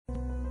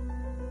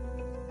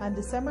On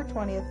December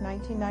 20th,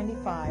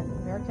 1995,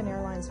 American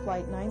Airlines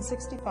Flight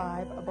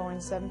 965, a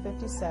Boeing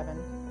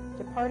 757,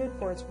 departed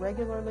for its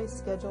regularly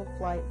scheduled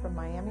flight from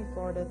Miami,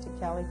 Florida to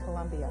Cali,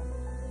 Colombia.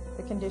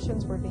 The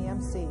conditions were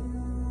DMC.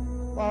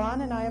 While on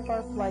an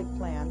IFR flight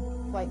plan,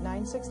 Flight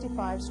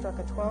 965 struck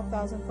a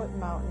 12,000-foot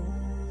mountain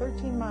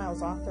 13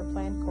 miles off their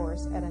planned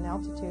course at an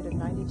altitude of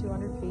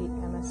 9,200 feet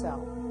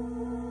MSL.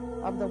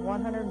 Of the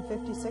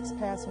 156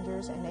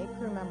 passengers and 8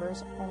 crew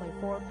members, only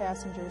 4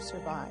 passengers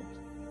survived.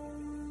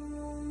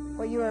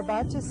 What you are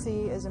about to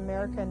see is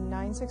American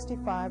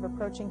 965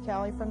 approaching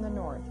Cali from the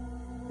north.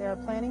 They are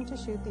planning to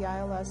shoot the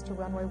ILS to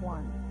runway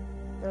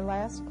 1. Their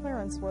last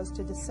clearance was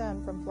to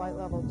descend from flight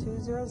level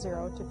 200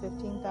 to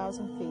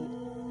 15,000 feet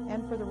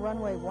and for the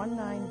runway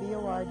 19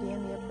 VOR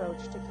DME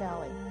approach to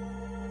Cali.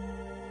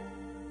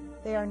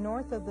 They are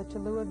north of the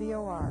Tallulah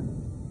VOR.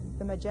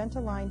 The magenta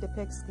line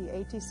depicts the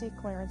ATC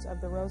clearance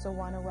of the Rosa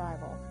 1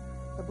 arrival.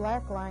 The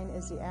black line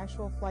is the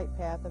actual flight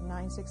path of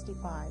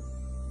 965.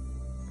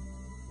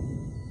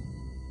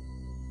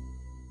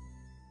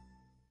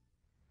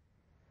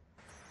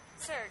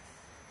 Sir,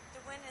 the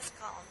wind is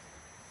calm.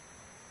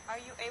 Are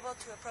you able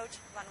to approach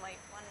runway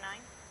 19?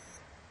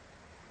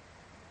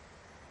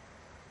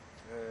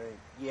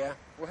 Yeah.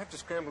 We'll have to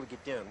scramble to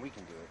get down. We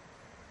can do it.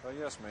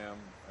 Yes, ma'am.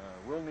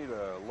 We'll need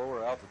a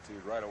lower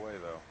altitude right away,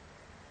 though.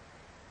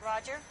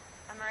 Roger.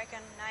 American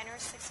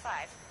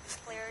 965 is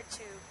cleared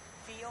to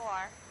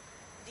VOR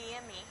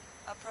DME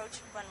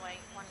approach runway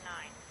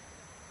 19.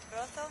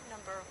 Rosa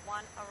number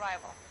 1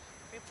 arrival.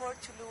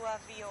 Report to Lua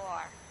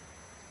VOR.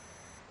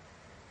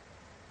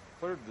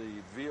 Cleared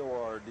the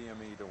VOR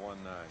DME to 19.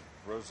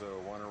 Rosa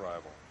 1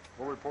 arrival.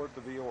 We'll report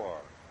the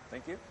VOR.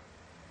 Thank you.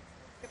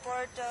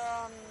 Report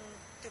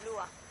to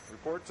Lua.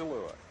 Report to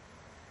Lua.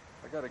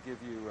 I got to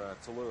give you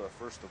Tallulah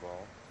first of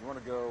all. You want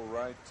to go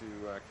right to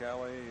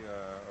Cali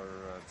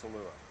or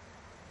Tallulah?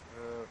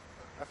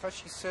 I thought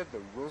she said the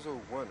Rosa 1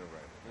 arrival.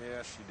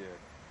 Yeah, she did.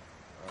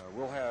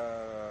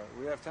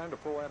 We have time to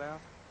pull that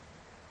out?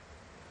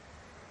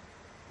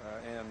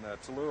 And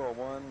Tallulah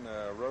 1,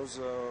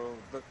 Rosa,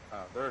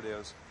 there it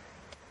is.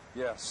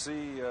 Yeah,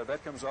 see,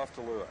 that comes off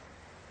Tallulah.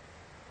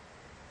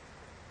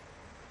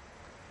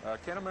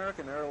 Can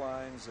American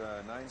Airlines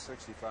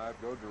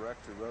 965 go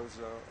direct to Rosa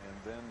and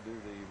then do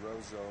the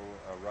Rosa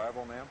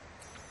arrival, ma'am?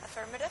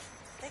 Affirmative.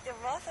 Take the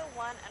Rosa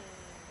 1 and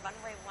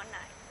runway 19.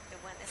 The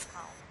wind is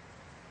calm.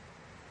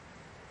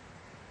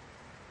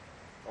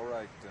 All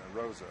right,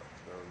 Rosa.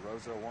 So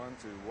Rosa 1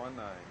 to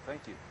 19.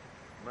 Thank you.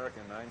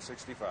 American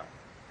 965.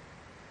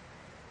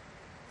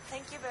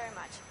 Thank you very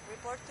much.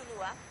 Report to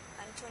Lua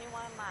and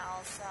 21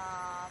 miles,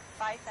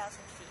 5,000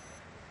 feet.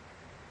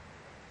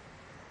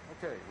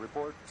 Okay,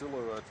 report to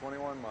Lua,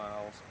 21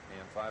 miles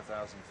and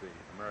 5,000 feet.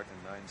 American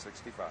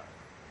 965.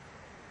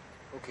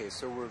 Okay,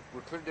 so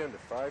we're cleared down to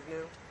 5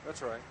 now?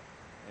 That's right.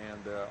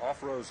 And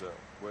off Rosa,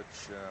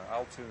 which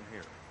I'll tune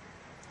here.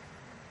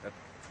 At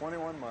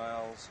 21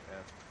 miles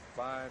at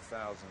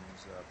 5,000,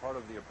 part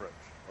of the approach.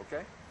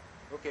 Okay?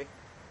 Okay.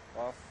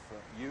 Off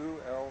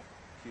ULQ.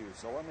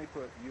 So let me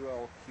put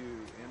ULQ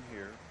in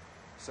here,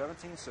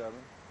 17.7,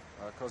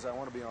 because I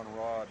want to be on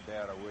raw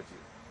data with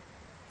you.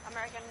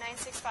 American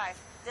 965,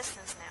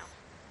 distance now.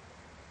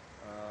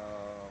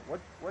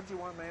 What do you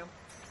want, ma'am?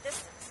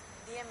 Distance,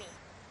 DME.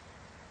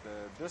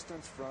 The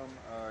distance from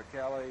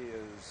Cali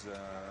is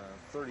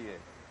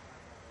 38.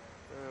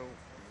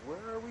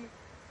 Where are we?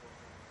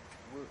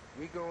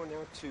 We going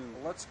out to...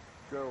 Let's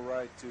go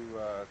right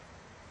to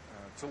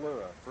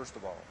Tallulah, first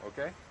of all,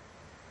 okay?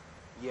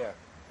 Yeah.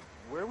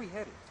 Where are we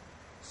headed?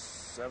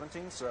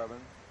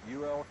 17.7,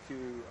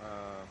 ULQ,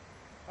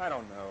 I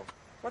don't know.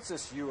 What's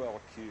this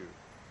ULQ?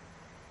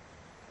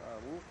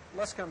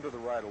 Let's come to the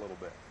right a little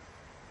bit.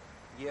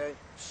 Yeah,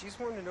 she's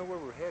wanting to know where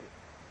we're headed.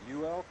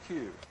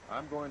 ULQ.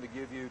 I'm going to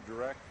give you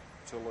direct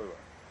Tallulah.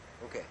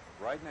 Okay.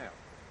 Right now.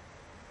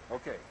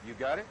 Okay, you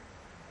got it?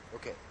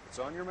 Okay. It's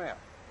on your map.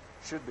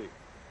 Should be.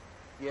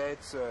 Yeah,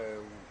 it's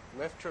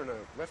left turn.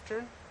 Left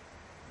turn?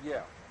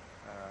 Yeah.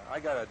 I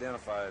got to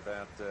identify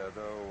that,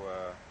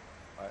 though.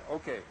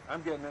 Okay,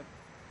 I'm getting it.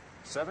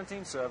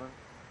 17.7.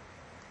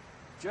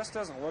 Just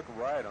doesn't look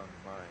right on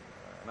mine,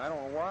 and I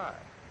don't know why.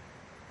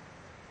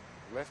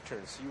 Left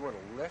turn. So you want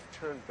a left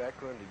turn back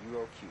around to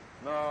ULQ?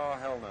 No,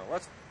 hell no.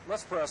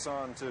 Let's press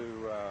on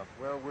to.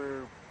 Well,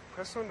 we're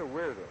press on to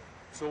where though?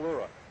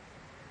 Tallulah.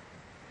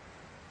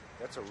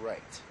 That's a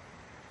right.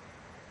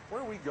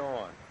 Where are we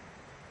going?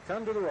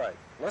 Come to the right.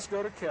 Let's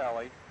go to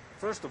Cali.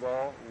 First of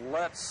all,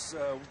 let's.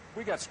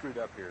 We got screwed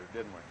up here,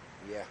 didn't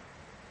we? Yeah.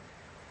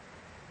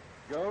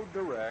 Go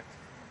direct,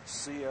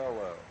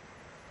 CLO.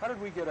 How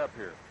did we get up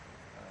here?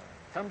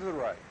 Come to the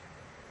right.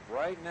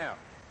 Right now.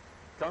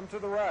 Come to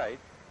the right.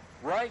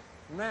 Right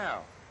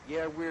now.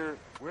 Yeah, we're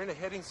in a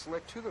heading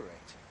select to the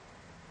right.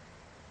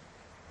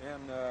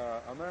 In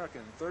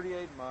American,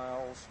 38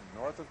 miles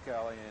north of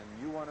Cali, and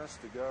you want us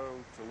to go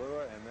to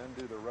Tallulah and then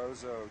do the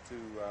Rosa to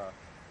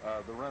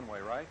the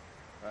runway, right?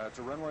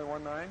 To runway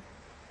 19?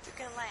 You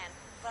can land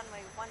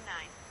runway 19.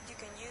 You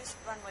can use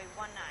runway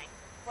 19.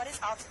 What is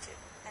altitude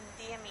and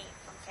DME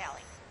from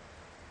Cali?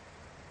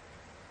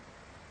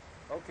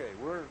 Okay,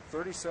 we're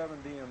 37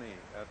 DME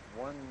at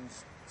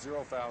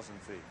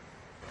 10,000 feet.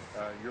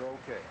 You're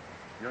okay.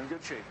 You're in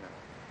good shape now.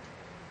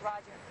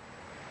 Roger.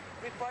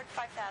 Report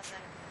 5,000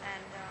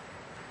 and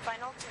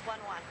final to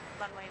 11,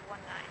 runway 19.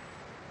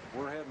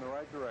 We're heading the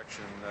right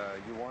direction.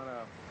 You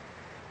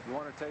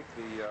wanna take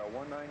the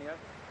 19 yet?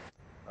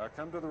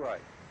 Come to the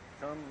right.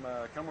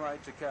 Come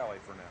right to Cali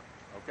for now.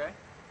 Okay?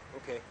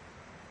 Okay.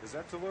 Is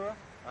that Tallulah?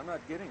 I'm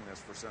not getting this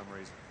for some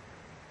reason.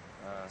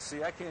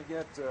 See, I can't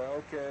get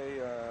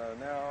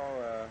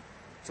now.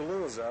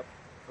 Tallulah's up.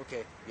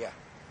 Okay, yeah.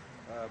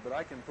 But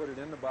I can put it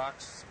in the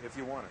box if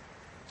you want it.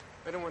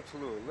 I don't want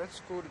Tallulah.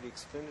 Let's go to the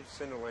extended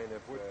center line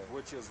of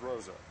Which is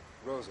Rosa.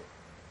 Rosa.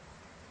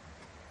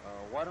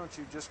 Why don't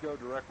you just go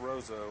direct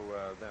Rosa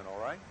then, all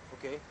right?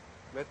 Okay.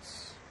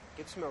 Let's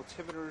get some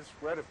altimeters.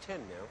 We're out of 10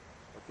 now.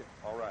 Okay,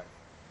 all right.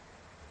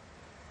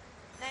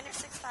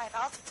 965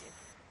 altitude.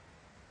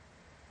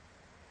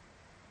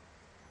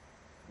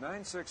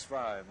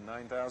 965,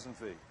 9,000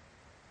 feet.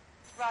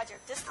 Roger.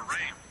 Distance.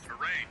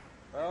 Terrain.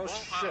 Oh, Pull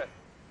shit. Up.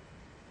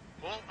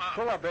 Pull up.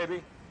 Pull up,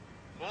 baby.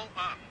 Pull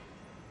up.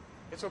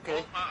 It's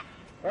okay. Pull up.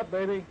 Up,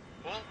 baby.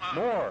 Pull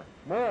up.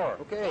 More.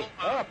 Okay.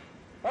 Pull Up.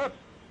 Up.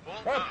 Pull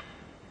Up. up.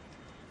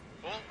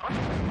 Pull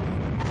up.